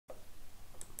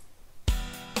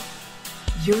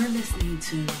You're listening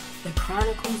to the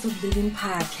Chronicles of Living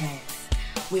podcast,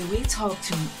 where we talk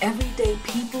to everyday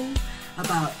people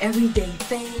about everyday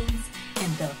things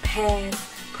in the past,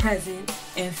 present,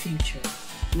 and future.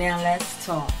 Now let's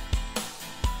talk.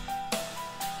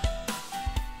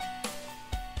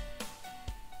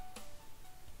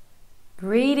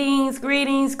 Greetings,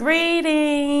 greetings,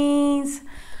 greetings,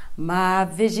 my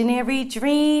visionary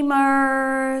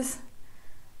dreamers.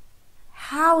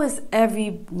 How is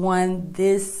everyone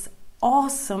this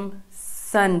awesome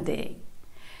Sunday?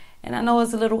 And I know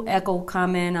it's a little echo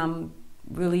coming. I'm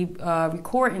really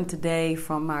recording today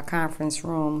from my conference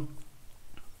room.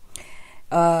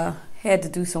 Had to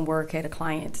do some work, had a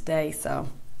client today, so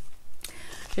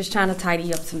just trying to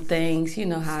tidy up some things. You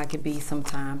know how I can be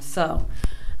sometimes. So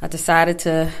I decided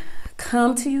to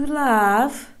come to you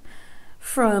live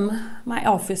from my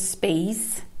office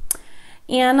space.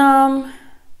 And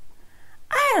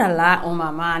I had a lot on my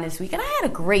mind this week, and I had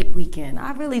a great weekend.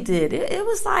 I really did. It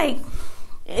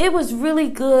was really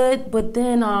good, but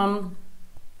then I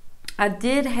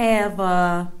did have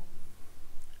a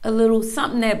little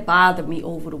something that bothered me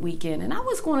over the weekend, and I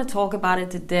was going to talk about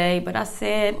it today, but I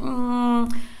said I'm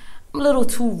a little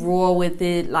too raw with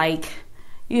it,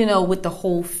 with the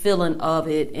whole feeling of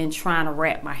it and trying to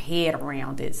wrap my head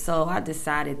around it. So I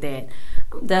decided that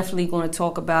I'm definitely going to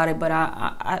talk about it, but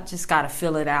I just got to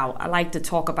feel it out. I like to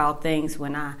talk about things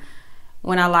when I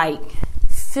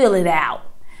feel it out.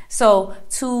 So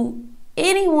to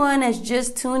anyone that's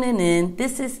just tuning in,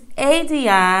 this is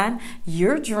ADionne,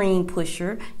 your dream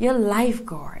pusher, your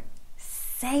lifeguard,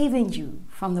 saving you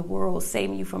from the world,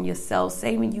 saving you from yourself,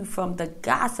 saving you from the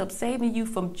gossip, saving you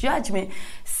from judgment,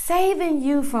 saving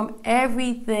you from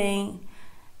everything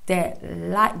that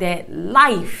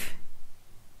life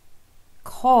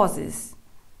causes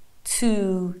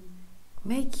to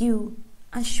make you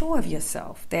unsure of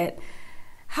yourself. That,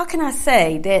 how can I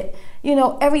say that,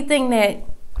 everything that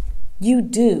you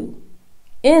do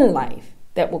in life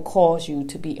that will cause you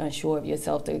to be unsure of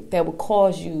yourself, that will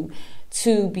cause you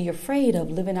to be afraid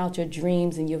of living out your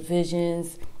dreams and your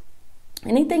visions,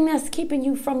 anything that's keeping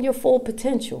you from your full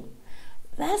potential.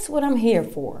 That's what I'm here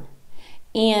for.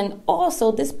 And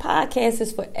also, this podcast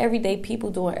is for everyday people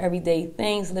doing everyday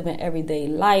things, living everyday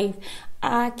life.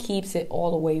 I keeps it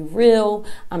all the way real.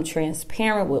 I'm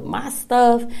transparent with my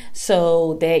stuff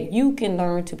so that you can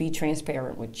learn to be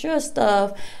transparent with your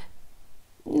stuff.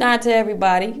 Not to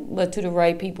everybody, but to the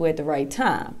right people at the right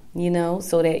time,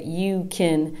 so that you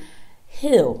can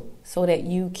heal, so that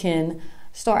you can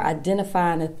start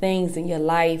identifying the things in your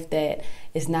life that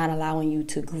is not allowing you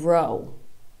to grow.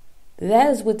 That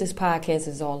is what this podcast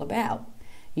is all about.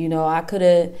 I could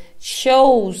have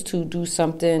chose to do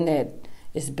something that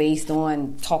is based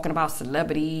on talking about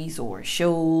celebrities or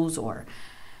shows, or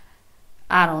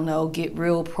I don't know, get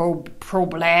real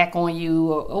pro-black on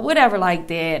you or whatever like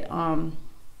that.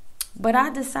 But I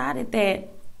decided that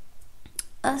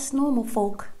us normal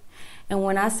folk, and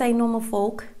when I say normal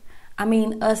folk, I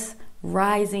mean us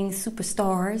rising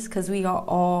superstars, because we are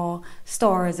all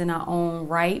stars in our own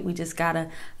right. We just gotta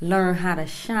learn how to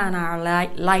shine our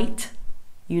light.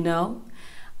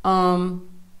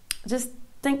 Just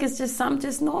think it's just something,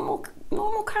 just normal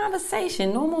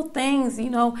conversation, normal things.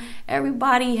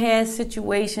 Everybody has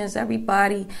situations,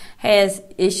 everybody has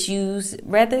issues,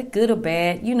 whether good or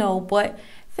bad, but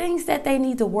things that they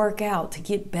need to work out to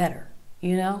get better,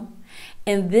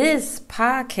 And this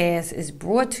podcast is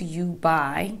brought to you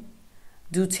by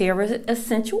doTERRA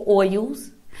Essential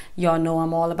Oils. Y'all know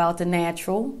I'm all about the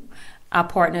natural. I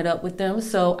partnered up with them,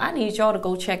 so I need y'all to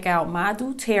go check out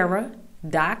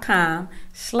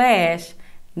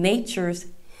mydoterra.com/nature's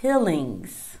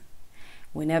healings.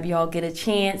 Whenever y'all get a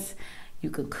chance, you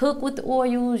can cook with the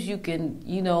oils. You can,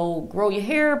 grow your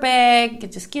hair back,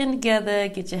 get your skin together,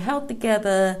 get your health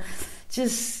together.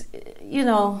 Just,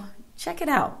 check it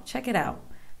out. Check it out.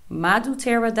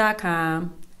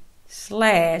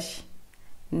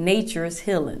 mydoterra.com/nature's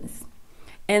healings.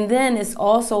 And then it's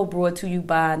also brought to you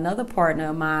by another partner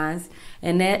of mine,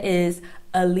 and that is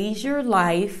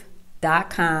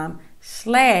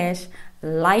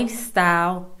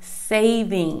aleisureLife.com/lifestyle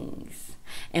savings.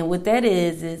 And what that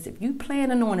is if you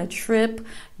planning on a trip,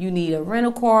 you need a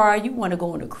rental car, you want to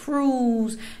go on a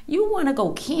cruise, you want to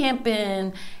go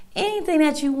camping, anything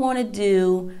that you want to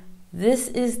do, this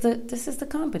is the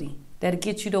company that'll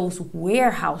get you those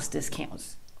warehouse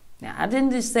discounts. Now, I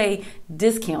didn't just say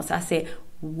discounts, I said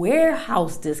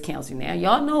warehouse discounts. Now,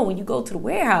 y'all know when you go to the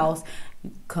warehouse,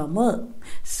 you come up.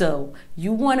 So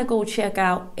you want to go check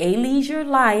out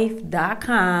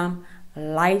aleisureLife.com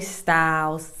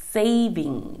lifestyle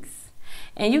savings.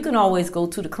 And you can always go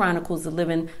to the Chronicles of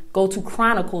Living, go to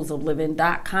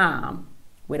chroniclesofliving.com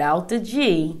without the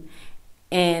G,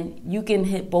 and you can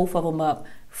hit both of them up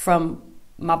from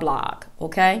my blog,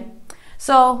 okay?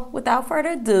 So without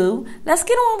further ado, let's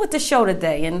get on with the show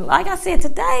today. And like I said,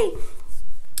 today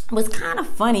was kind of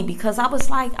funny because I was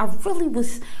like, I really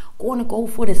was going to go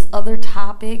for this other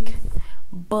topic,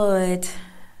 but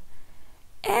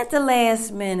at the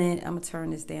last minute, I'm going to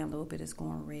turn this down a little bit, it's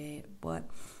going red, but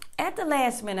at the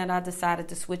last minute, I decided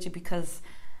to switch it because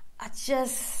I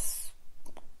just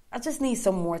need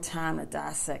some more time to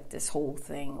dissect this whole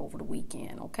thing over the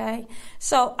weekend, okay?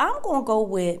 So I'm going to go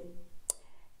with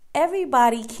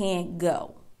everybody can't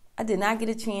go. I did not get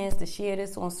a chance to share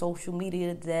this on social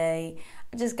media today.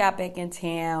 I just got back in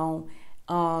town.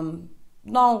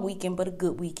 Long weekend, but a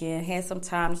good weekend. Had some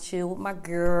time to chill with my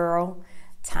girl,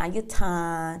 Tanya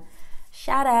Tan.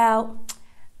 Shout out.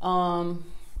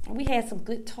 We had some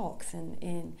good talks,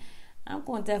 and I'm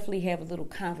going to definitely have a little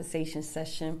conversation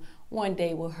session one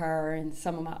day with her and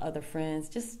some of my other friends.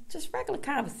 Just regular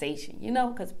conversation,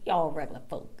 because we all regular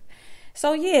folk.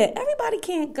 So yeah, everybody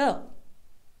can't go.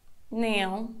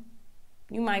 Now,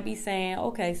 you might be saying,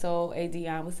 okay, so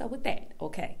ADionne, what's up with that?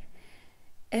 Okay.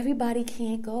 Everybody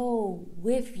can't go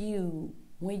with you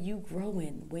when you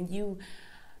growing, when you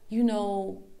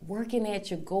working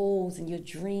at your goals and your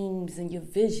dreams and your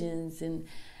visions, and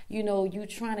you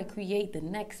trying to create the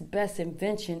next best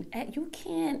invention.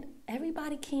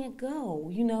 Everybody can't go.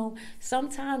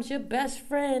 Sometimes your best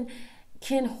friend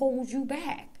can hold you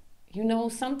back.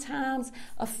 Sometimes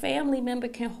a family member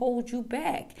can hold you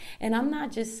back. And I'm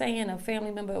not just saying a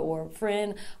family member or a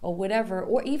friend or whatever,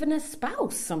 or even a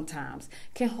spouse sometimes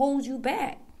can hold you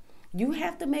back. You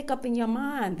have to make up in your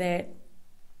mind that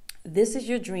this is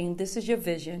your dream, this is your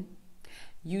vision.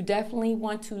 You definitely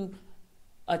want to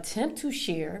attempt to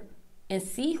share and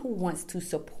see who wants to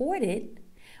support it.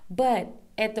 But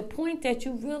at the point that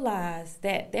you realize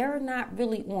that they're not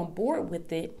really on board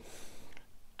with it,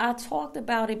 I talked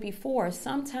about it before.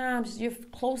 Sometimes your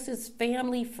closest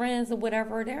family, friends, or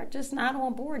whatever, they're just not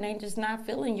on board. They're just not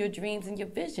feeling your dreams and your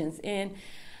visions. And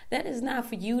that is not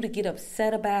for you to get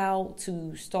upset about,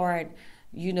 to start,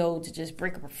 to just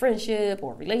break up a friendship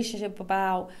or a relationship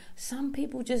about. Some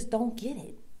people just don't get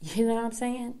it. You know what I'm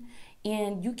saying?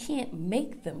 And you can't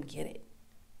make them get it,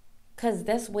 because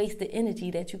that's wasted energy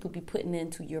that you could be putting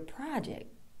into your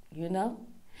project,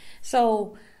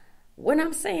 So when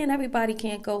I'm saying everybody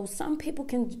can't go, some people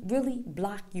can really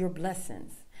block your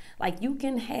blessings. Like, you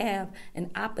can have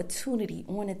an opportunity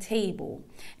on a table,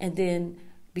 and then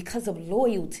because of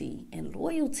loyalty, and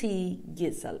loyalty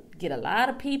get a lot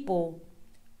of people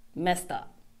messed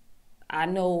up. I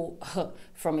know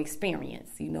from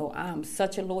experience. I'm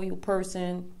such a loyal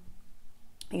person.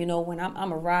 When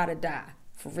I'm a ride or die.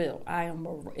 For real,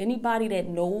 anybody that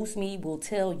knows me will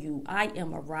tell you I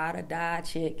am a ride or die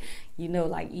chick,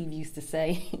 like Eve used to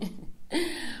say.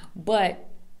 But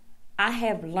I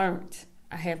have learned,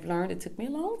 it took me a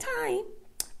long time,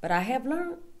 but I have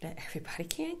learned that everybody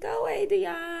can't go,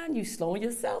 ADionne. You slowing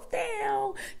yourself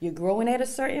down. You're growing at a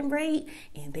certain rate,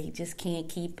 and they just can't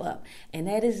keep up. And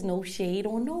that is no shade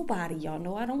on nobody. Y'all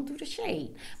know I don't do the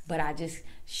shade, but I just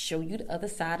show you the other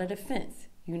side of the fence,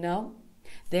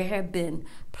 There have been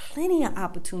plenty of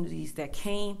opportunities that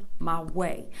came my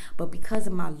way, but because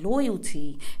of my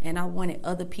loyalty, and I wanted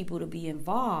other people to be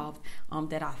involved,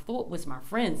 that I thought was my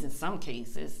friends in some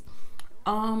cases,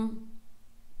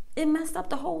 it messed up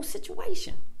the whole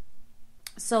situation.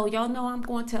 So y'all know I'm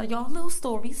going to tell y'all a little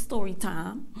story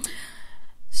time.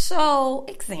 So,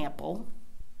 example,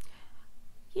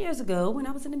 years ago when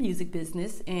I was in the music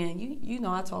business, and you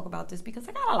know I talk about this because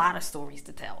I got a lot of stories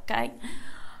to tell, okay?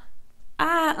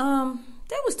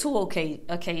 There was two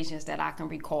occasions that I can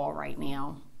recall right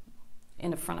now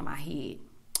in the front of my head.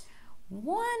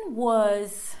 One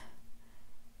was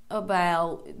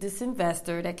about this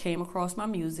investor that came across my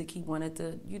music. He wanted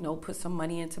to, put some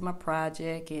money into my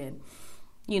project and,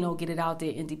 get it out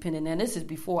there independent. And this is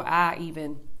before I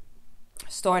even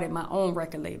started my own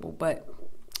record label. But,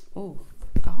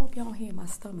 I hope y'all hear my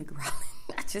stomach growling.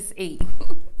 I just ate.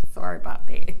 Sorry about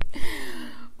that.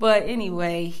 But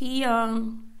anyway, he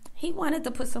wanted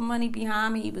to put some money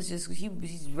behind me.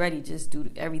 He's ready to just do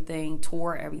everything,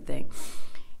 tour everything.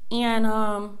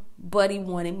 And but he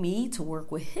wanted me to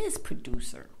work with his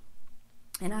producer.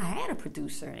 And I had a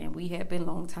producer, and we had been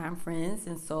longtime friends.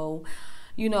 And so,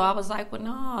 I was like, well,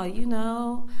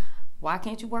 no, why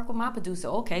can't you work with my producer?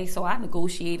 Okay, so I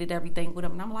negotiated everything with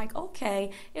him. And I'm like, okay,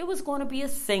 it was going to be a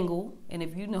single. And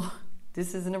if you know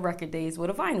This isn't the record days where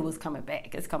the vinyl was coming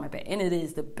back. It's coming back, and it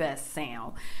is the best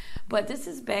sound. But this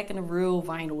is back in the real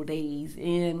vinyl days,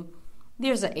 and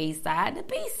there's an A side and a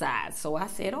B side. So I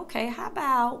said, okay, how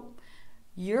about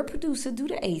your producer do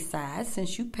the A side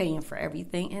since you paying for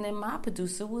everything, and then my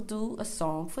producer will do a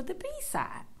song for the B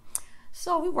side.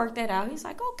 So we worked that out. He's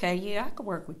like, okay, yeah, I can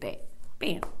work with that.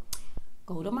 Bam.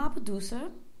 Go to my producer,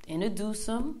 introduce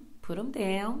him, put him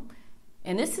down.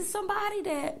 And this is somebody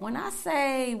that when I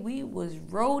say we was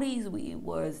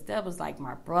roadies, that was like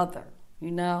my brother,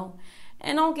 you know.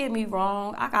 And don't get me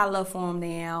wrong, I got love for him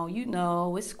now. You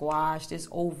know, it's squashed, it's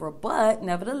over. But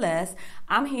nevertheless,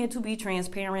 I'm here to be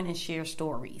transparent and share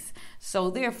stories. So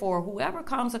therefore, whoever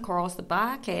comes across the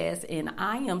podcast and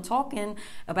I am talking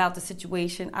about the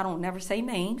situation, I don't never say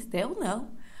names, they'll know.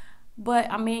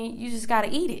 But I mean, you just got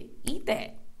to eat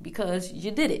that because you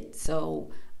did it.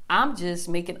 So I'm just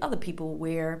making other people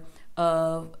aware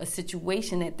of a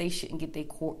situation that they shouldn't get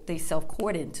they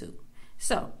self-caught into.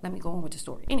 So let me go on with the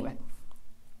story. Anyway,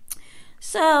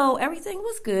 so everything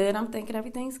was good. I'm thinking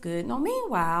everything's good. No,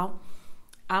 meanwhile,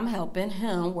 I'm helping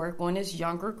him work on this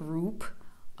younger group,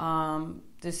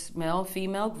 this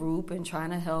male-female group, and trying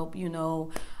to help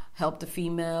the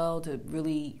female to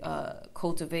really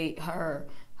cultivate her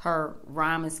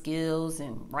rhyming skills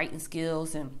and writing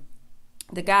skills. And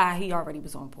the guy, he already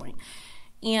was on point.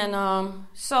 And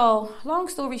so long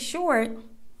story short,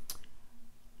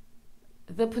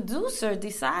 the producer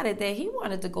decided that he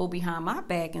wanted to go behind my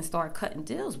back and start cutting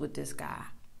deals with this guy.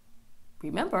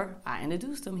 Remember, I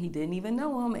introduced him. He didn't even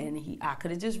know him, and I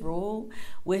could have just rolled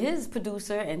with his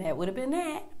producer, and that would have been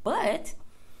that. But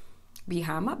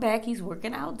behind my back, he's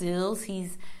working out deals.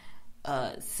 He's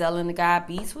selling the guy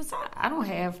beats, which I don't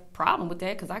have problem with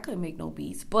that because I couldn't make no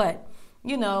beats. But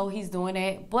he's doing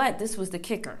that. But this was the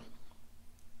kicker.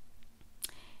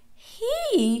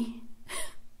 He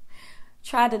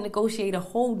tried to negotiate a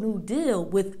whole new deal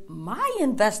with my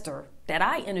investor that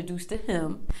I introduced to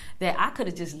him, that I could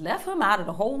have just left him out of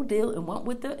the whole deal and went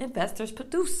with the investor's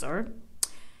producer.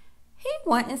 He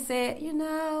went and said,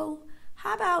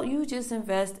 how about you just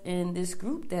invest in this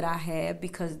group that I have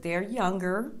because they're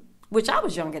younger, which I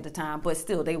was young at the time, but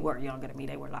still they were younger than me.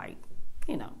 They were like,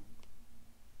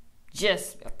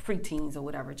 just preteens or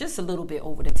whatever, just a little bit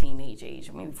over the teenage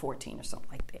age, maybe 14 or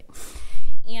something like that.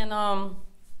 And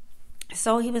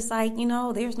so he was like,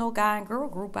 there's no guy and girl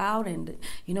group out, and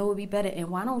it would be better. And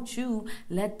why don't you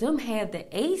let them have the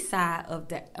A side of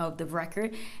the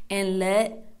record, and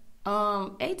let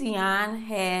ADionne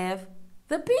have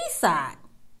the B side?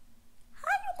 How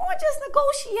you gonna just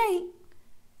negotiate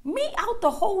me out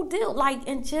the whole deal?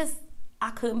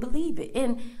 I couldn't believe it.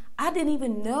 And I didn't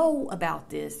even know about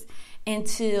this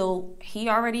until he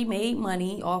already made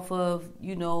money off of,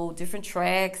 different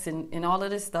tracks and all of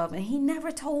this stuff. And he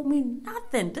never told me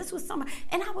nothing. This was somebody,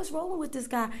 and I was rolling with this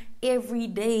guy every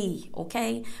day,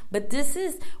 okay? But this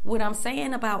is what I'm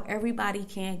saying about everybody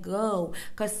can't go.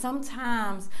 Because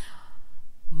sometimes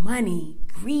money,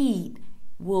 greed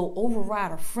will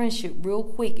override a friendship real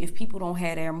quick if people don't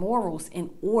have their morals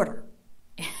in order.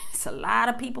 It's a lot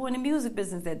of people in the music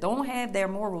business that don't have their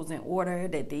morals in order,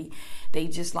 that they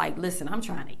just like, listen, I'm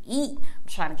trying to eat, I'm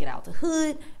trying to get out the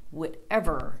hood,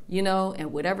 whatever,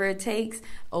 and whatever it takes,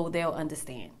 they'll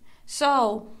understand.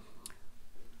 So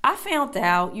I found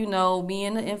out, me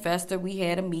and the investor, we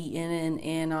had a meeting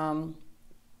and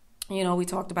we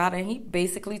talked about it, and he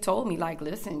basically told me, like,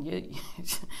 listen,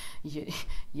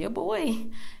 your boy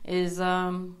is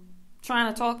trying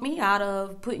to talk me out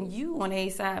of putting you on A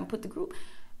side and put the group.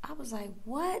 I was like,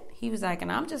 what? He was like,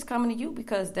 and I'm just coming to you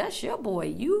because that's your boy.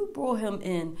 You brought him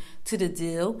in to the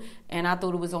deal, and I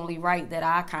thought it was only right that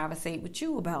I conversate with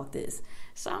you about this.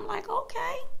 So I'm like,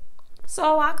 okay.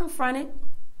 So I confronted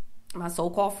my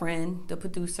so-called friend, the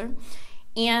producer,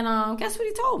 and guess what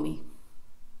he told me?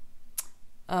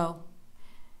 Oh,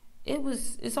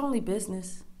 it's only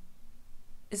business.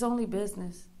 It's only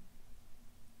business.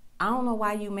 I don't know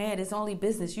why you mad. It's only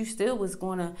business. You still was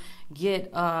going to be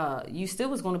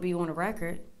on the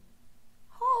record.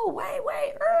 Oh, wait.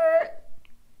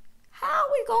 How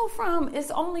we go from it's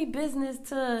only business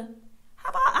to, how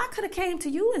about I could have came to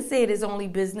you and said it's only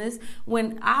business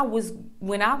when I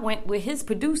went with his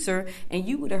producer and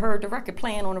you would have heard the record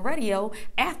playing on the radio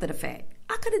after the fact.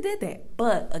 I could have did that.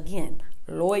 But again,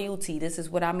 loyalty. This is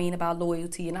what I mean about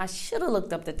loyalty. And I should have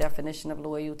looked up the definition of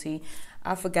loyalty.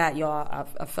 I forgot, y'all.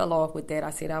 I fell off with that. I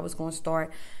said I was going to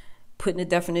start putting the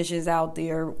definitions out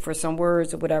there for some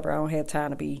words or whatever. I don't have time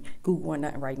to be Googling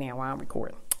nothing right now while I'm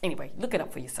recording. Anyway, look it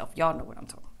up for yourself. Y'all know what I'm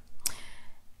talking about.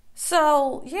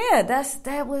 So, yeah,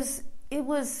 it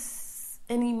was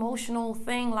an emotional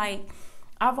thing. Like,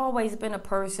 I've always been a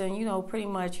person, pretty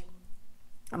much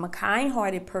I'm a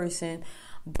kind-hearted person,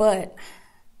 but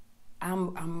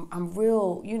I'm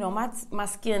real, my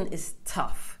skin is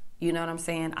tough. You know what I'm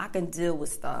saying? I can deal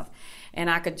with stuff, and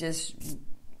I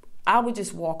would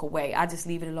just walk away. I just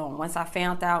leave it alone. Once I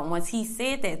found out, once he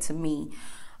said that to me,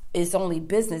 it's only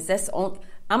business.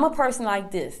 I'm a person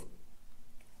like this.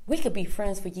 We could be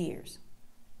friends for years,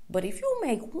 but if you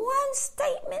make one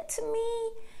statement to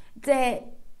me that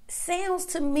sounds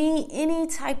to me any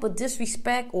type of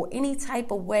disrespect or any type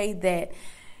of way that,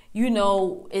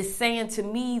 is saying to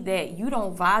me that you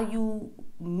don't value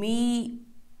me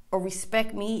or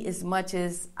respect me as much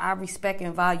as I respect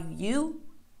and value you,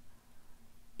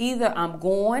 either I'm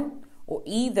going or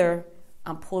either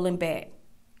I'm pulling back.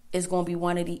 It's going to be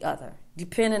one or the other,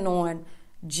 depending on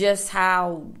just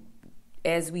how,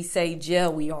 as we say,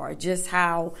 gel we are, just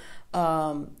how,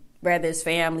 whether it's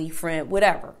family, friend,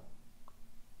 whatever.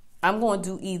 I'm going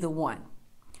to do either one.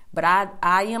 But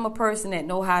I am a person that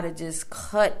know how to just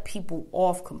cut people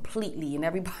off completely. And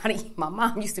everybody, my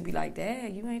mom used to be like,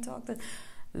 Dad, you ain't talk to...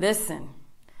 Listen,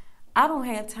 I don't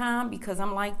have time because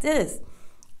I'm like this.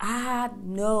 I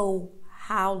know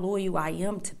how loyal I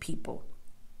am to people.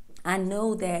 I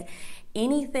know that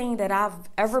anything that I've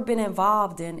ever been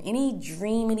involved in, any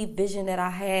dream, any vision that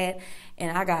I had,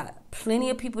 and I got plenty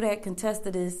of people that contest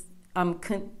to this,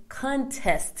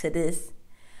 contest to this,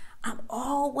 I'm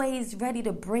always ready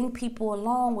to bring people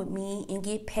along with me and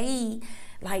get paid.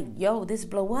 Like, yo, this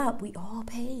blow up, we all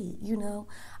paid,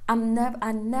 I'm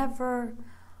never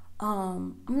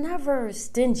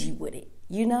stingy with it,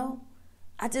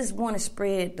 I just want to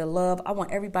spread the love. I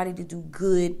want everybody to do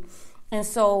good. And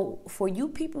so for you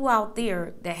people out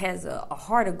there that has a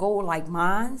heart of gold like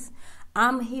mine,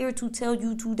 I'm here to tell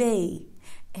you today,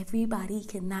 everybody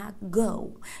cannot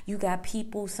go. You got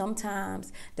people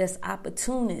sometimes that's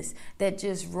opportunists that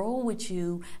just roll with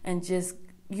you and just,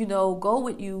 go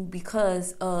with you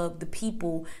because of the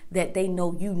people that they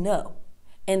know.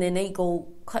 And then they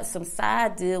go cut some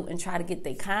side deal and try to get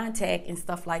their contact and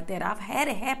stuff like that. I've had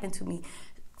it happen to me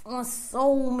on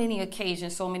so many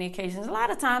occasions. A lot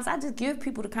of times I just give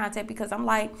people the contact because I'm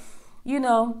like, I'm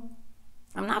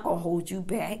not going to hold you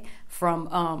back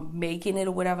from making it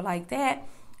or whatever like that.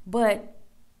 But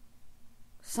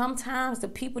sometimes the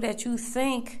people that you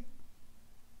think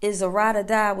is a ride or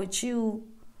die with you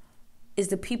is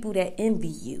the people that envy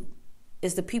you,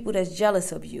 is the people that's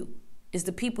jealous of you, is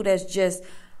the people that's just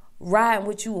riding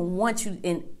with you and want you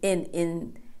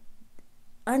in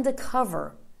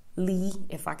undercoverly,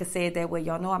 if I could say it that way.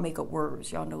 Y'all know I make up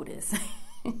words. Y'all know this.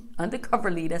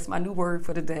 Undercoverly, that's my new word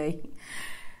for the day.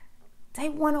 They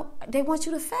want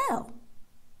you to fail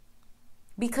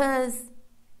because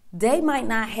they might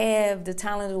not have the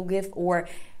talent or gift, or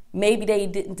maybe they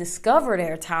didn't discover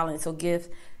their talents or gifts,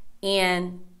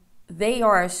 and they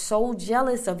are so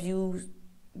jealous of you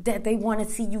that they want to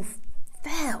see you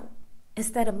fail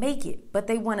instead of make it. But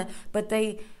they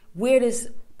wear this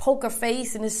poker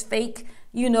face and this fake,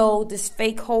 this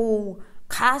fake whole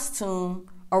costume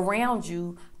around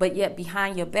you, but yet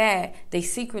behind your back, they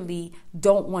secretly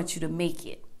don't want you to make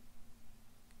it.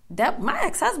 That my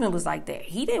ex-husband was like that.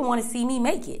 He didn't want to see me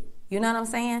make it. You know what I'm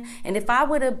saying? And if I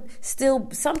would have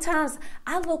sometimes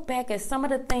I look back at some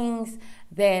of the things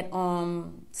that,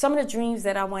 some of the dreams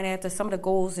that I went after, some of the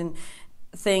goals and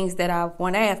things that I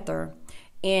went after,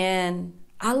 and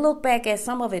I look back at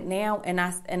some of it now, and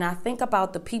I think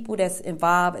about the people that's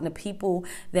involved and the people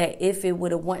that if it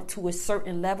would have went to a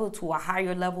certain level, to a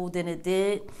higher level than it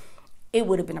did, it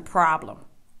would have been a problem.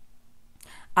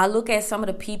 I look at some of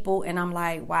the people and I'm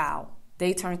like, wow,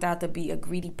 they turned out to be a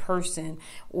greedy person,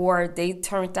 or they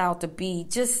turned out to be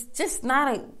just not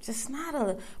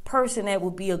a person that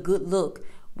would be a good look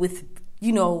with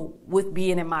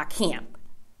being in my camp.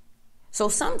 So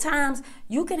sometimes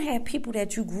you can have people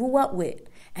that you grew up with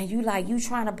and you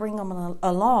trying to bring them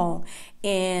along,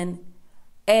 and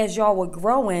as y'all were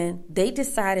growing, they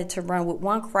decided to run with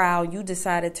one crowd, you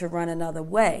decided to run another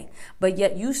way. But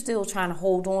yet you still trying to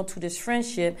hold on to this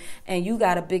friendship, and you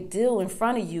got a big deal in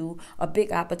front of you, a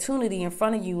big opportunity in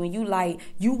front of you, and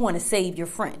you want to save your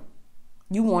friend.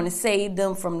 You want to save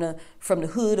them from the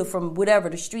hood or from whatever,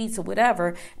 the streets or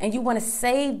whatever, and you want to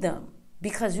save them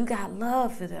because you got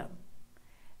love for them.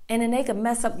 And then they can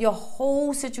mess up your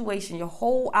whole situation, your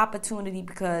whole opportunity,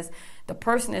 because the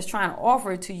person that's trying to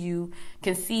offer it to you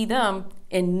can see them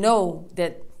and know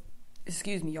that,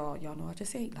 excuse me, y'all know I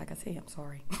just said, like I said, I'm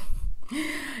sorry.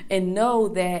 And know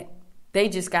that they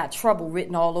just got trouble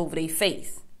written all over their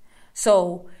face.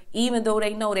 So even though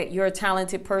they know that you're a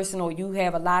talented person or you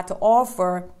have a lot to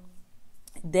offer,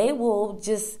 they will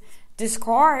just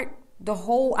discard the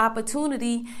whole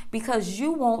opportunity because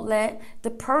you won't let the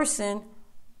person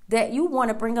that you want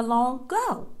to bring along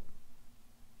go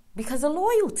because of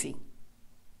loyalty,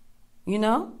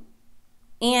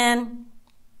 And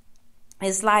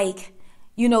it's like,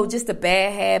 just the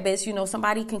bad habits.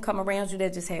 Somebody can come around you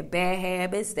that just have bad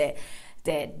habits,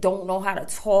 that don't know how to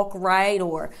talk right,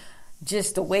 or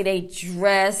just the way they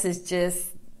dress is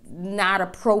just not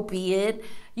appropriate,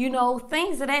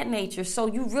 things of that nature. So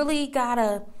you really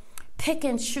gotta pick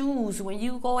and choose when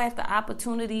you go after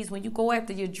opportunities, when you go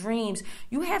after your dreams.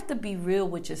 You have to be real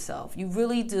with yourself. You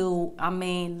really do. I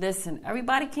mean, listen,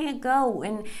 everybody can't go.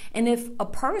 And if a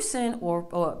person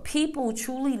or people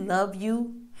truly love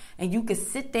you, and you can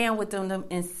sit down with them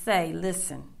and say,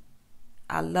 listen,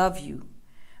 I love you,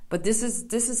 but this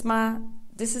is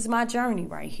my journey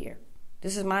right here.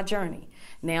 This is my journey.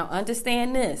 Now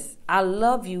understand this. I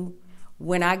love you.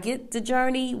 When I get the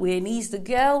journey where it needs to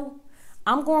go,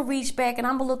 I'm going to reach back and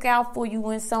I'm going to look out for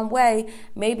you in some way.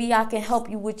 Maybe I can help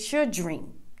you with your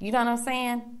dream. You know what I'm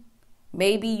saying?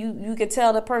 Maybe you can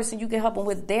tell the person, you can help them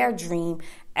with their dream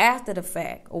after the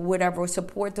fact or whatever, or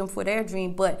support them for their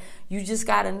dream. But you just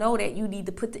got to know that you need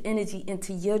to put the energy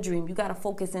into your dream. You got to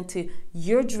focus into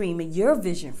your dream and your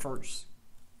vision first.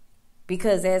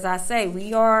 Because as I say,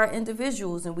 we are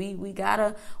individuals and we got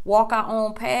to walk our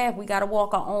own path. We got to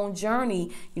walk our own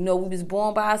journey. We was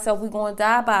born by ourselves. We're going to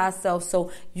die by ourselves.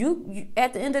 So you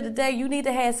at the end of the day, you need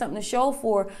to have something to show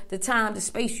for the time, the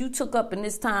space you took up in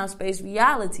this time, space,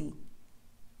 reality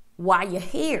while you're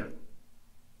here.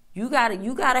 You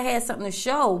gotta have something to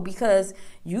show, because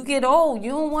you get old.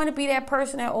 You don't want to be that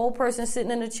old person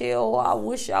sitting in the chair. Oh, I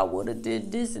wish I would have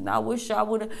did this, and I wish I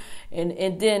would have,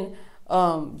 and then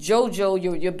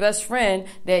JoJo, your best friend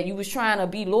that you was trying to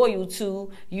be loyal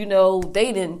to,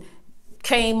 they didn't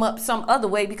came up some other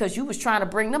way because you was trying to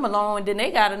bring them along, and then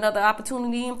they got another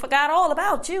opportunity and forgot all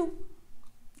about you.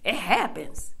 It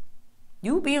happens.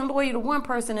 You being loyal to one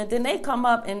person, and then they come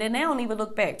up and then they don't even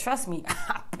look back. Trust me,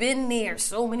 I've been there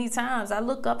so many times. I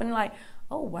look up and like,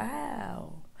 oh,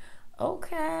 wow.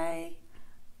 Okay.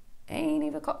 Ain't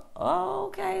even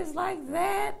okay, it's like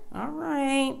that. All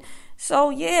right.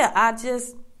 So yeah, I'm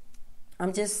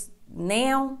just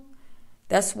now,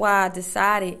 that's why I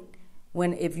decided,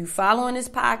 if you following this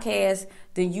podcast,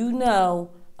 then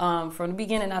from the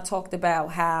beginning I talked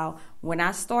about how when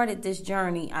I started this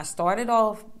journey, I started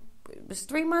off, it was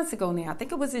 3 months ago now. I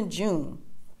think it was in June.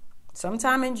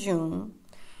 Sometime in June,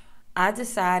 I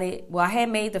decided, I had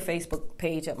made the Facebook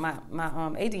page up. My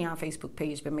ADionne Facebook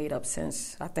page been made up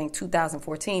since, I think,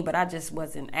 2014, but I just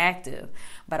wasn't active.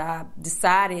 But I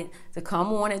decided to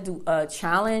come on and do a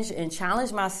challenge and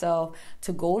challenge myself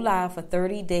to go live for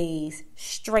 30 days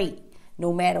straight,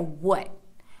 no matter what.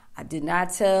 I did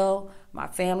not tell my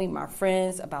family, my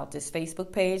friends about this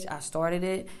Facebook page. I started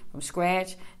it from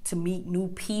scratch to meet new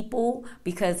people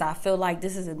because I feel like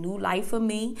this is a new life for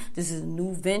me. This is a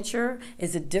new venture.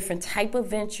 It's a different type of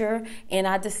venture. And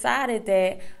I decided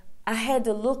that I had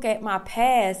to look at my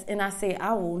past, and I said,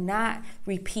 I will not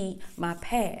repeat my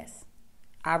past.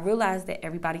 I realized that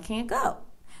everybody can't go.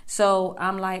 So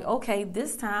I'm like, okay,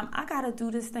 this time I got to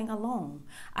do this thing alone.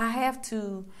 I have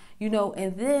to,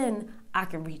 and then I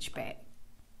can reach back.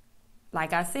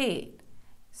 Like I said,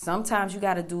 sometimes you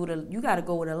got to go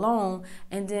it alone,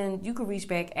 and then you can reach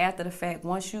back after the fact.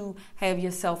 Once you have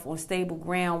yourself on stable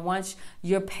ground, once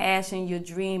your passion, your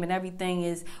dream, and everything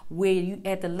is where you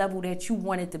at the level that you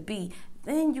want it to be,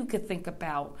 then you could think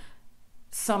about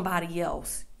somebody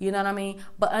else. You know what I mean?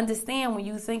 But understand, when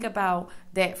you think about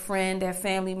that friend, that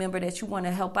family member that you want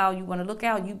to help out, you want to look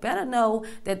out, you better know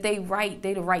that they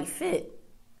the right fit.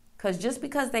 Because just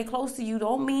because they close to you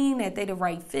don't mean that they the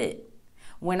right fit.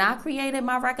 When I created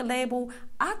my record label,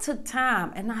 I took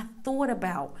time and I thought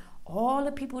about all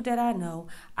the people that I know.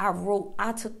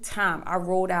 I took time. I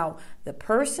wrote out the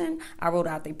person. I wrote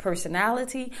out their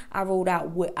personality. I wrote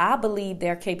out what I believe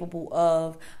they're capable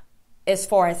of as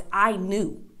far as I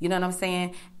knew. You know what I'm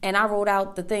saying? And I wrote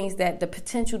out the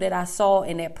potential that I saw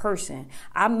in that person.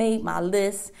 I made my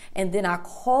list, and then I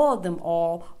called them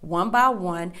all one by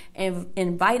one and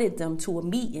invited them to a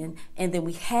meeting. And then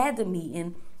we had the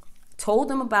meeting, told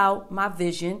them about my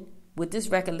vision with this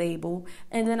record label,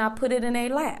 and then I put it in their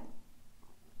lap.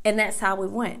 And that's how it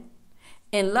went.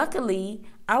 And luckily,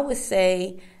 I would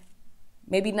say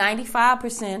maybe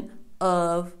 95%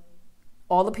 of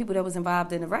all the people that was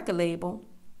involved in the record label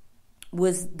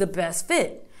was the best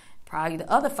fit. Probably the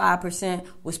other 5%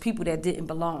 was people that didn't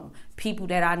belong. People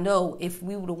that I know, if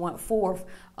we would have went forth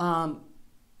and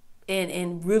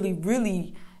really,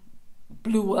 really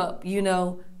blew up,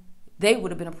 they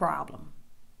would have been a problem.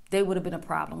 they would have been a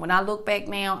problem. When I look back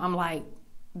now, I'm like,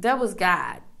 that was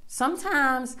God.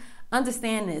 Sometimes,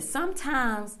 understand this,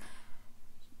 sometimes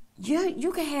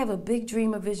you can have a big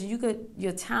dream or vision.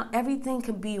 Your talent, everything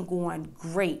can be going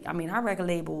great. I mean, our record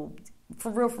label, for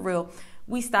real,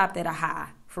 we stopped at a high,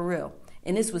 for real.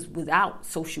 And this was without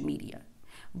social media.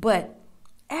 But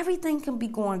everything can be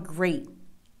going great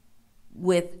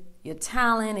with your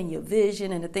talent and your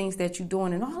vision and the things that you're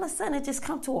doing. And all of a sudden, it just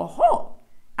comes to a halt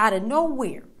out of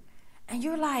nowhere. And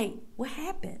you're like, what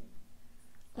happened?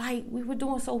 Like, we were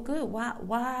doing so good.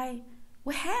 Why?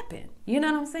 What happened? You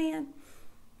know what I'm saying?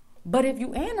 But if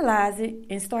you analyze it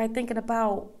and start thinking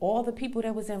about all the people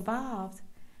that was involved,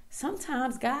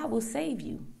 sometimes God will save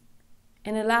you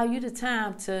and allow you the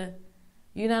time to,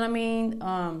 you know what I mean,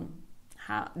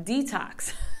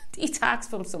 detox. Detox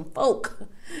from some folk,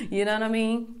 you know what I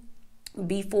mean,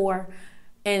 before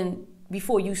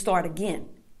you start again,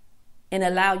 and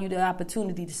allow you the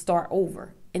opportunity to start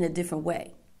over in a different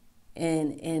way.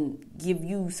 And give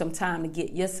you some time to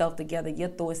get yourself together, your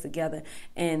thoughts together,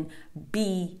 and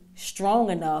be strong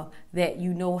enough that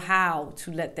you know how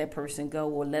to let that person go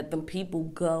or let them people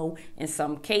go in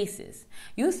some cases.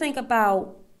 You think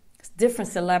about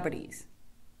different celebrities.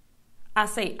 I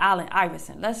say Allen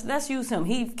Iverson. Let's use him.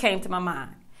 He came to my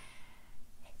mind.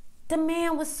 The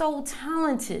man was so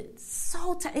talented. He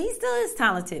still is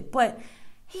talented, but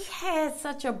he had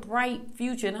such a bright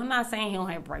future. And I'm not saying he don't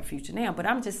have a bright future now, but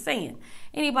I'm just saying,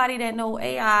 anybody that know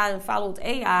AI and follows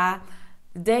AI,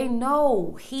 they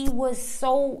know he was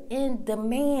so in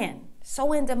demand.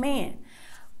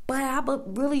 But I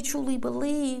really truly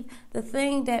believe the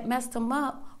thing that messed him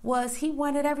up was he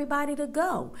wanted everybody to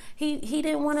go. He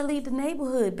didn't want to leave the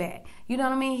neighborhood back. You know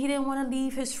what I mean? He didn't want to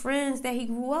leave his friends that he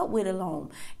grew up with alone.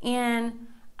 And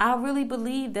I really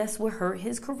believe that's what hurt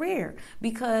his career,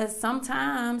 because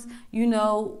sometimes, you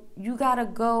got to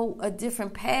go a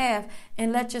different path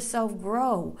and let yourself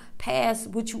grow past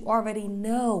what you already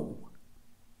know.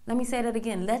 Let me say that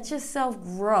again. Let yourself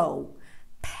grow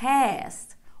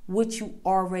past what you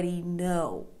already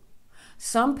know.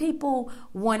 Some people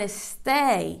want to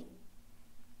stay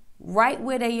right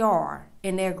where they are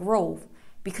in their growth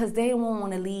because they don't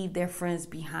want to leave their friends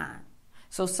behind.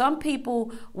 So some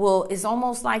people it's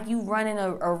almost like you running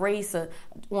a race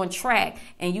on track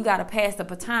and you got to pass the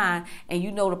baton,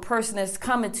 and the person that's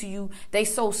coming to you, they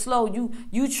so slow.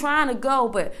 You trying to go,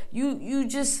 but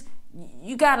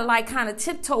you got to like kind of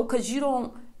tiptoe because you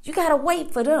got to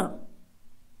wait for them.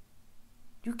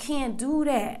 You can't do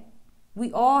that.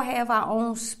 We all have our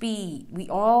own speed. We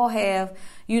all have,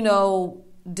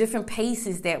 different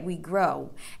paces that we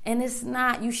grow. And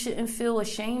you shouldn't feel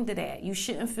ashamed of that. You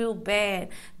shouldn't feel bad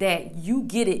that you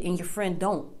get it and your friend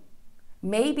don't.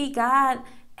 Maybe God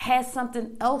has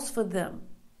something else for them.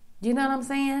 You know what I'm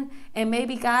saying? And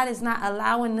maybe God is not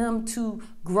allowing them to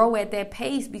grow at that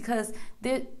pace because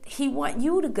he want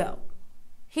you to go.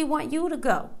 He want you to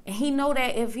go. And he know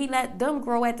that if he let them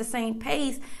grow at the same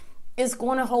pace, it's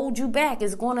going to hold you back.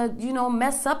 It's going to,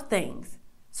 mess up things.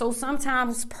 So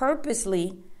sometimes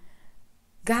purposely,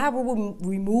 God will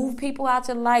remove people out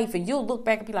your life, and you'll look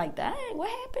back and be like, dang, what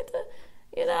happened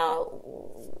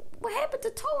to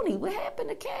Tony? What happened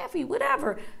to Kathy?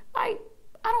 Whatever. I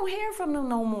don't hear from them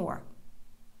no more.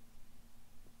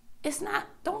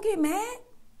 Don't get mad.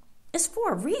 It's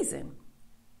for a reason.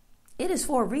 It is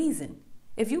for a reason.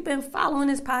 If you've been following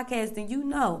this podcast, then you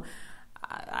know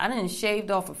I done shaved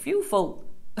off a few folk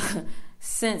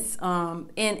since, and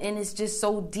it's just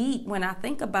so deep. When I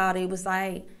think about it,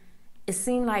 it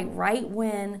seemed like right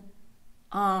when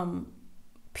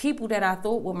people that I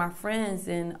thought were my friends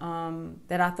and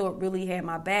that I thought really had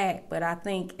my back, but I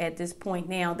think at this point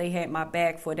now they had my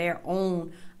back for their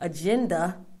own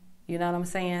agenda. You know what I'm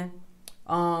saying?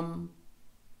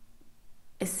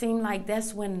 It seemed like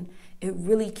that's when it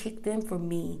really kicked in for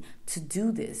me to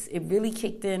do this. It really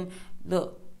kicked in,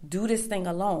 look, do this thing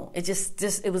alone. It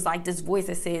it was like this voice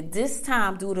that said, this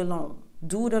time do it alone.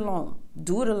 Do it alone.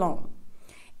 Do it alone.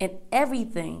 And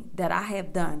everything that I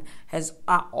have done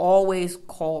I always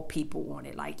call people on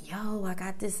it. Like, yo, I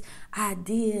got this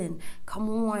idea, and come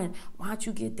on, why don't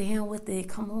you get down with it?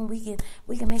 Come on,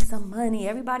 we can make some money.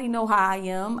 Everybody know how I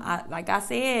am. Like I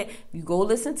said, you go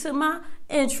listen to my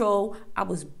intro. I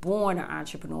was born an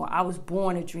entrepreneur. I was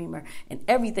born a dreamer. And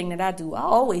everything that I do, I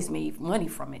always made money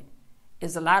from it.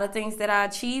 There's a lot of things that I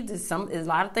achieved. There's a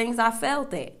lot of things I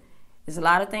failed at. There's a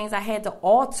lot of things I had to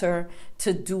alter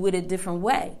to do it a different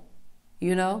way.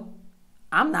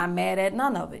 I'm not mad at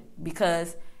none of it,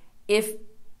 because if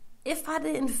I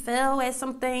didn't fail at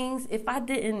some things, if I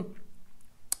didn't,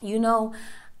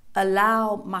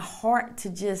 allow my heart to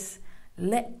just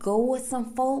let go of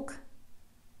some folk,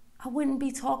 I wouldn't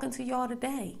be talking to y'all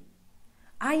today.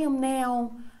 I am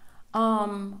now,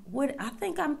 I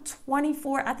think I'm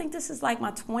 24. I think this is like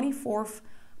my 24th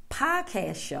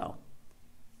podcast show.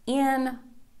 And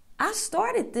I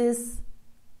started this,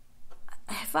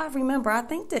 if I remember, I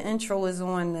think the intro is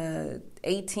on the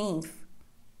 18th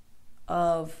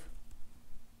of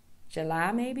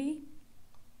July, maybe?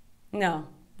 No.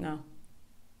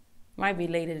 Might be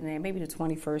later than that, maybe the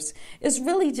 21st. It's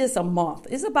really just a month.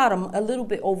 It's about a little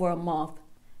bit over a month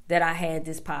that I had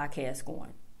this podcast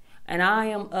going. And I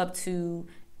am up to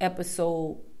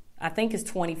episode, I think it's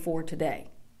 24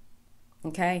 today.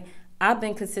 Okay? I've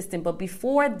been consistent. But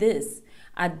before this,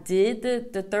 I did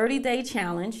the 30-day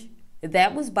challenge.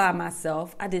 That was by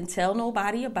myself. I didn't tell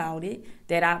nobody about it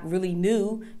that I really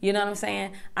knew. You know what I'm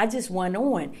saying? I just went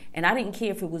on. And I didn't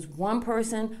care if it was one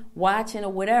person watching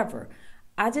or whatever.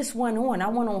 I just went on. I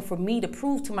went on for me to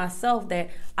prove to myself that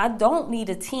I don't need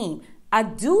a team. I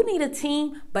do need a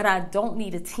team, but I don't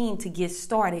need a team to get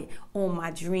started on my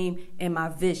dream and my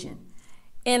vision.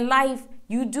 In life,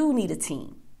 you do need a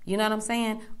team. You know what I'm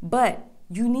saying? But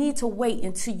you need to wait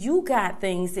until you got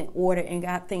things in order and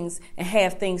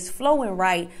have things flowing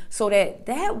right, so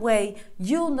that way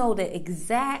you'll know the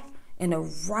exact and the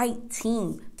right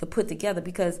team to put together,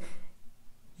 because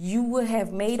you would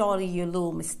have made all of your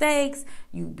little mistakes.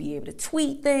 You'll be able to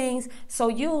tweak things. So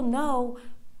you'll know,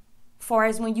 far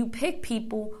as when you pick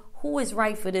people, who is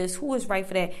right for this, who is right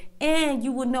for that. And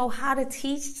you will know how to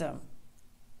teach them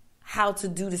how to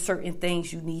do the certain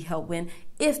things you need help in,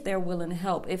 if they're willing to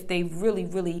help, if they really,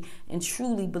 really and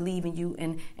truly believe in you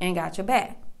and got your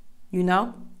back. You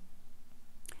know?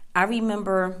 I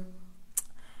remember...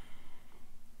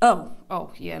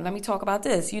 Oh, yeah, let me talk about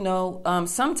this. You know,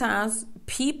 sometimes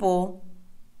people,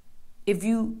 if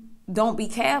you don't be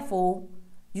careful,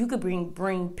 you could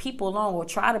bring people along, or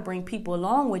try to bring people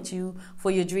along with you for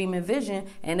your dream and vision,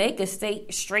 and they could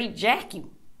straight jack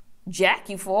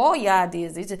you for all your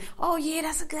ideas. They just, oh yeah,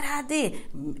 that's a good idea.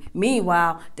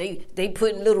 Meanwhile, they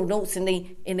putting little notes in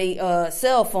they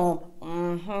cell phone.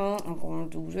 I'm going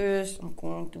to do this. I'm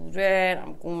going to do that.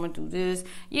 I'm going to do this.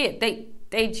 Yeah,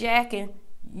 they jacking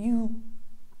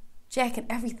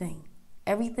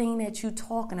everything that you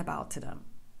talking about to them,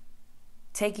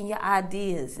 taking your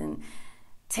ideas and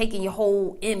taking your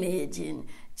whole image, and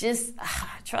just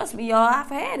trust me, y'all, I've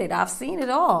had it. I've seen it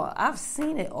all. I've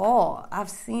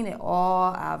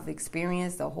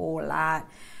experienced a whole lot.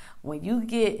 When you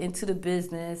get into the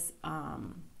business,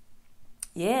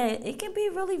 it can be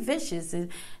really vicious. And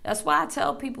that's why I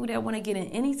tell people that want to get in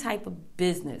any type of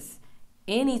business,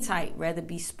 any type, whether it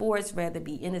be sports, whether it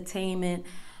be entertainment,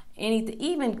 anything,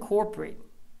 even corporate,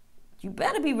 you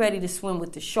better be ready to swim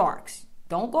with the sharks.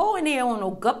 Don't go in there on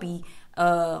no guppy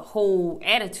whole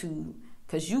attitude,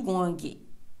 because you going to get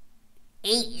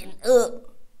eaten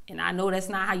up. And I know that's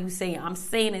not how you say it. I'm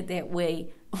saying it that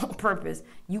way on purpose.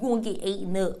 You going to get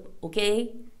eaten up,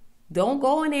 okay? Don't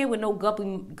go in there with no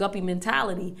guppy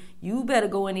mentality. You better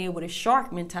go in there with a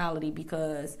shark mentality,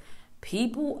 because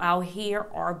people out here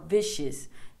are vicious.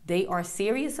 They are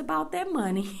serious about their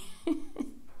money,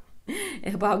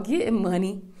 about getting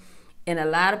money. And a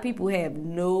lot of people have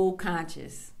no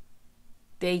conscience.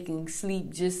 They can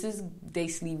sleep they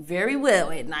sleep very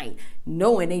well at night,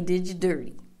 knowing they did you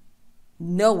dirty.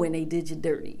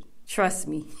 Trust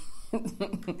me.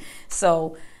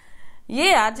 So,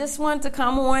 yeah, I just wanted to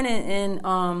come on and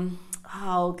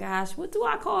oh gosh, what do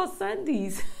I call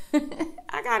Sundays?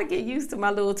 I got to get used to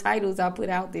my little titles I put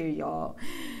out there, y'all.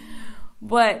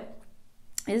 But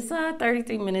it's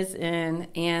 33 minutes in,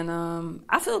 and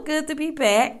I feel good to be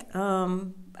back.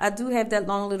 I do have that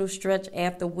long little stretch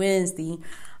after Wednesday,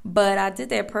 but I did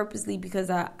that purposely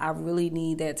because I really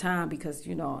need that time, because,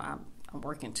 you know, I'm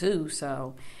working too.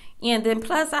 So, and then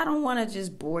plus I don't want to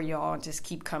just bore y'all and just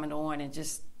keep coming on and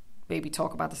just maybe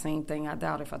talk about the same thing. I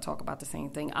doubt if I talk about the same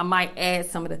thing. I might add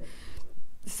some of the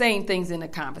same things in the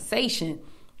conversation,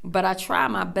 but I try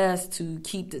my best to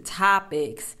keep the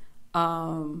topics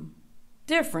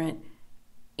different.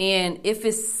 And if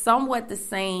it's somewhat the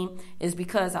same, it's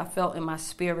because I felt in my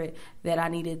spirit that I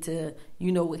needed to,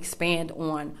 you know, expand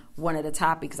on one of the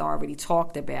topics I already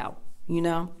talked about, you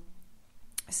know.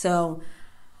 So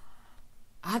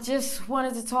I just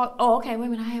wanted to talk. Oh, okay, wait a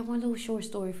minute. I have one little short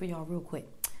story for y'all real quick.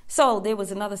 So there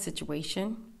was another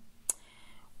situation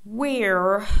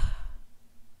where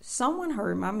someone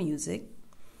heard my music,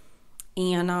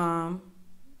 and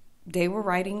they were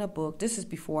writing a book. This is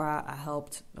before I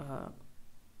helped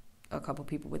a couple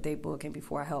people with their book, and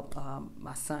before I helped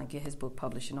my son get his book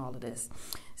published and all of this.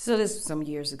 So this was some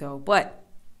years ago. But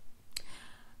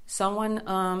someone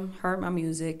heard my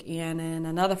music, and then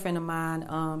another friend of mine,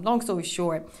 long story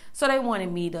short, so they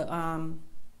wanted me to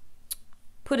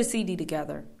put a CD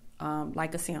together,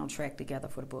 like a soundtrack together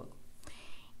for the book.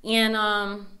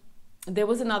 And there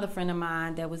was another friend of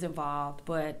mine that was involved,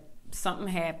 but something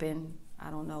happened. I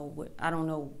don't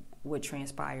know what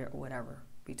transpired or whatever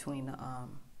between the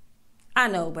I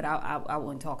know, but I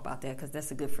wouldn't talk about that because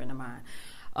that's a good friend of mine.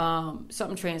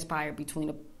 Something transpired between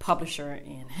the publisher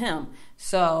and him.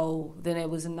 So then there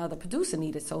was another producer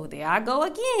needed. So there I go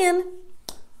again,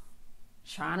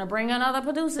 trying to bring another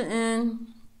producer in.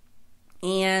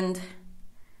 And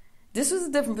this was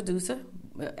a different producer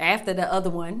after the other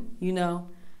one,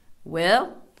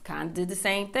 Well, kind of did the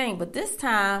same thing. But this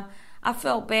time I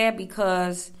felt bad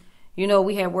because,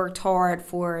 we had worked hard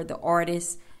for the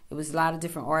artists. It was a lot of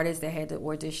different artists that had to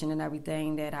audition and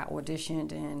everything that I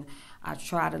auditioned, and I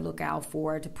tried to look out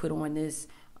for to put on this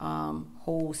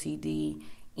whole CD.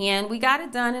 And we got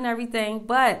it done and everything,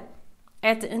 but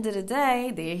at the end of the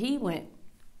day, there he went,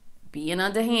 being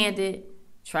underhanded,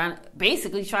 trying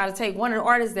to take one of the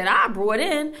artists that I brought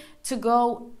in to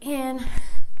go in.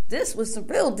 This was some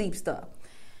real deep stuff.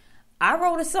 I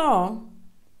wrote a song,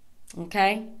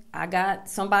 okay? I got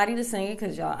somebody to sing it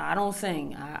because I don't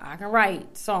sing. I can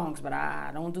write songs, but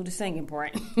I don't do the singing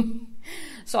part.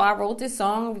 So I wrote this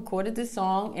song, recorded this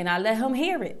song, and I let him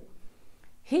hear it.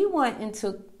 He went and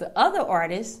took the other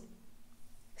artist,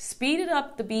 speeded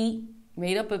up the beat,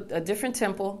 made up a different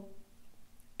tempo,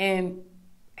 and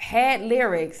had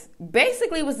lyrics.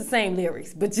 Basically, it was the same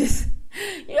lyrics, but just,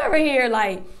 you ever hear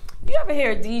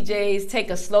DJs take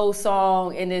a slow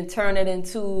song and then turn it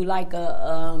into like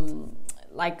a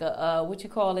what you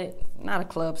call it? Not a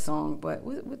club song, but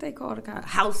what they call it? Kind of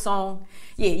house song.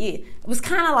 Yeah. It was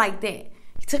kind of like that.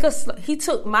 He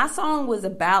took my song was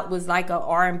like a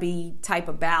R&B type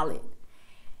of ballad.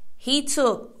 He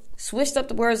switched up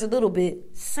the words a little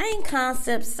bit, same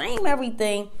concept, same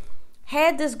everything.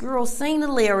 Had this girl sing the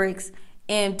lyrics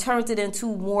and turned it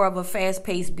into more of a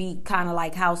fast-paced beat, kind of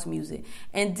like house music.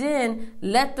 And then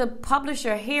let the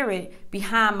publisher hear it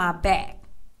behind my back.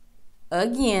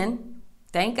 Again,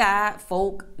 thank God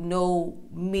folk know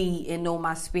me and know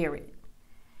my spirit.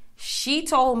 She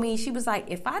told me, she was like,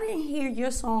 if I didn't hear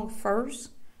your song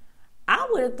first, I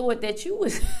would have thought that you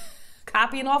was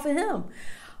copying off of him.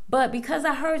 But because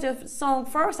I heard your song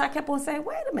first, I kept on saying,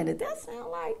 wait a minute, that sound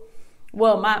like...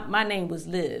 Well, my name was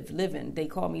Livin'. They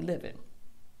call me Livin'.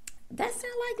 That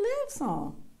sound like Liv's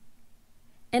song.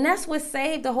 And that's what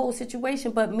saved the whole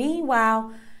situation. But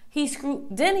meanwhile,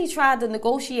 then he tried to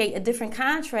negotiate a different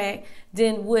contract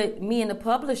than what me and the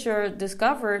publisher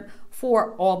discovered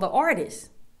for all the artists.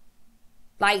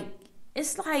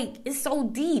 It's so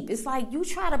deep. It's like you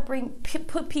try to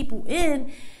put people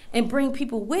in and bring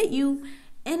people with you,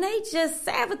 and they just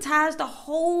sabotage the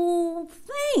whole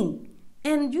thing.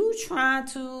 And you try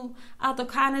to, out the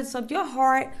kindness of your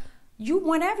heart, you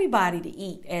want everybody to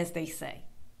eat, as they say.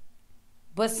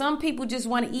 But some people just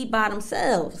want to eat by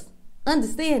themselves.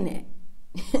 Understand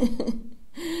that.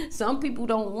 Some people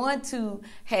don't want to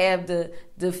have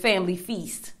the family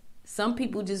feast. Some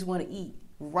people just want to eat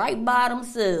right by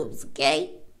themselves,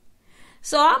 okay?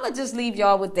 So I'm going to just leave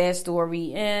y'all with that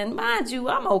story. And mind you,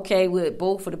 I'm okay with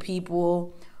both of the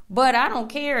people. But I don't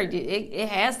care. It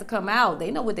has to come out. They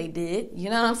know what they did. You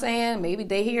know what I'm saying? Maybe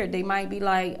they hear it. They might be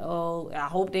like, oh, I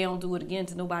hope they don't do it again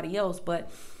to nobody else. But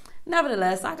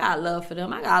nevertheless, I got love for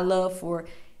them. I got love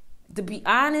to be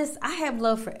honest, I have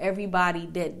love for everybody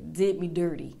that did me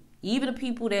dirty. Even the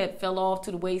people that fell off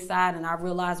to the wayside and I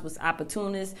realized was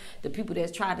opportunists, the people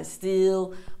that tried to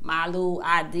steal my little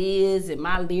ideas and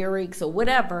my lyrics or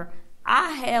whatever,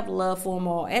 I have love for them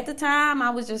all. At the time,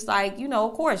 I was just like,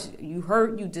 of course, you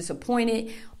hurt, you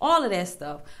disappointed, all of that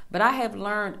stuff. But I have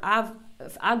learned, I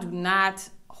do not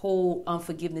hold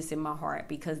unforgiveness in my heart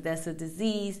because that's a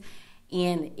disease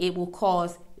and it will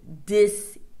cause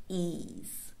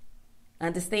dis-ease.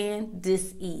 Understand?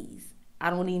 Dis-ease. I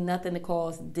don't need nothing to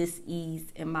cause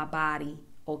dis-ease in my body,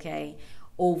 okay?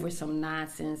 Over some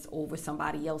nonsense, over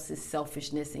somebody else's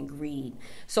selfishness and greed.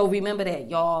 So remember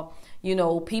that, y'all.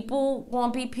 People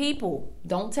want to be people.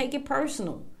 Don't take it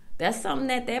personal. That's something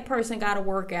that person got to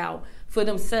work out for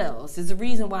themselves. There's a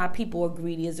reason why people are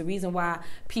greedy. There's a reason why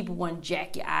people want to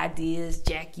jack your ideas,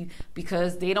 jack you,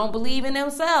 because they don't believe in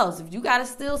themselves. If you got to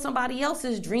steal somebody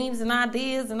else's dreams and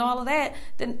ideas and all of that,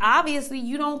 then obviously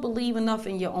you don't believe enough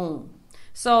in your own.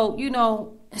 So,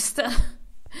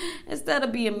 instead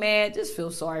of being mad, just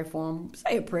feel sorry for them.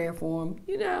 Say a prayer for them,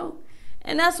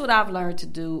 And that's what I've learned to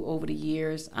do over the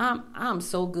years. I'm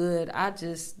so good. I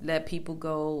just let people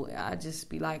go. I just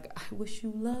be like, I wish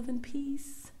you love and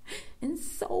peace. and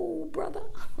soul, brother.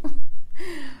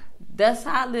 That's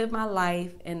how I live my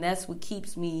life, and that's what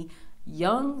keeps me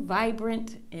young,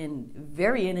 vibrant, and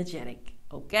very energetic,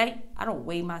 okay? I don't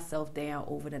weigh myself down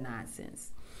over the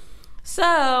nonsense.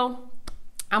 So,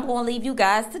 I'm going to leave you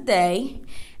guys today,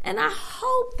 and I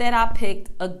hope that I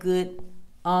picked a good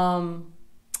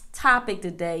topic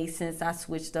today since I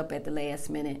switched up at the last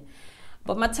minute.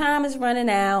 But my time is running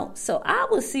out, so I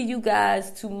will see you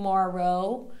guys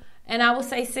tomorrow. And I will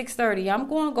say 6:30. I'm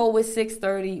going to go with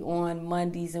 6:30 on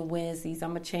Mondays and Wednesdays.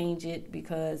 I'm going to change it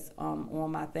because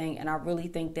on my thing. And I really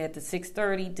think that the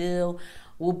 6:30 deal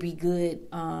will be good.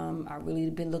 I really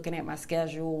been looking at my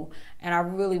schedule. And I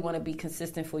really want to be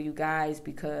consistent for you guys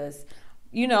because,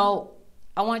 you know,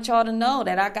 I want y'all to know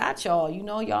that I got y'all. You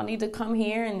know, y'all need to come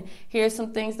here and hear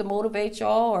some things to motivate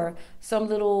y'all or some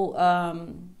little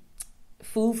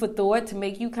food for thought to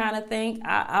make you kind of think.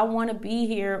 I want to be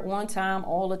here on time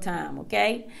all the time,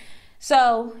 okay?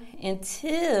 So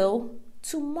until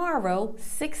tomorrow,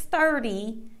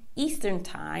 6:30 Eastern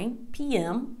Time,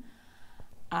 p.m.,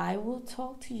 I will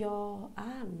talk to y'all.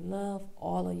 I love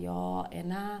all of y'all,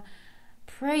 and I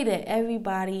pray that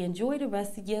everybody enjoy the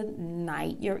rest of your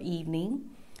night, your evening,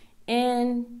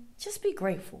 and just be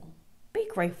grateful. Be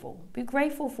grateful. Be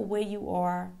grateful for where you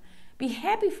are. Be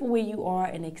happy for where you are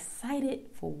and excited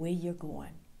for where you're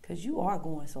going, because you are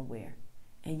going somewhere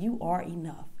and you are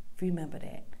enough. Remember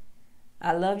that.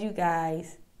 I love you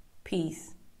guys.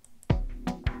 Peace.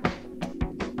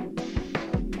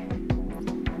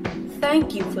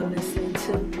 Thank you for listening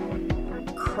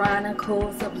to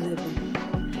Chronicles of Living,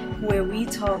 where we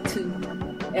talk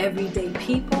to everyday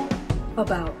people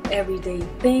about everyday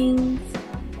things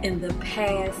in the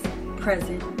past,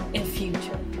 present, and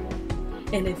future.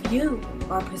 And if you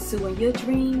are pursuing your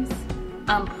dreams,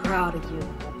 I'm proud of you.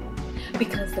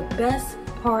 Because the best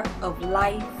part of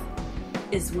life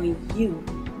is when you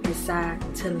decide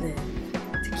to live.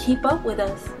 To keep up with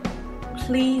us,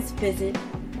 please visit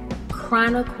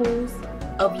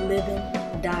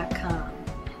chroniclesofliving.com.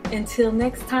 Until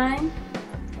next time,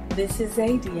 this is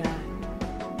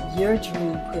ADionne, your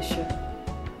dream pusher.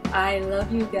 I love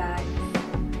you guys.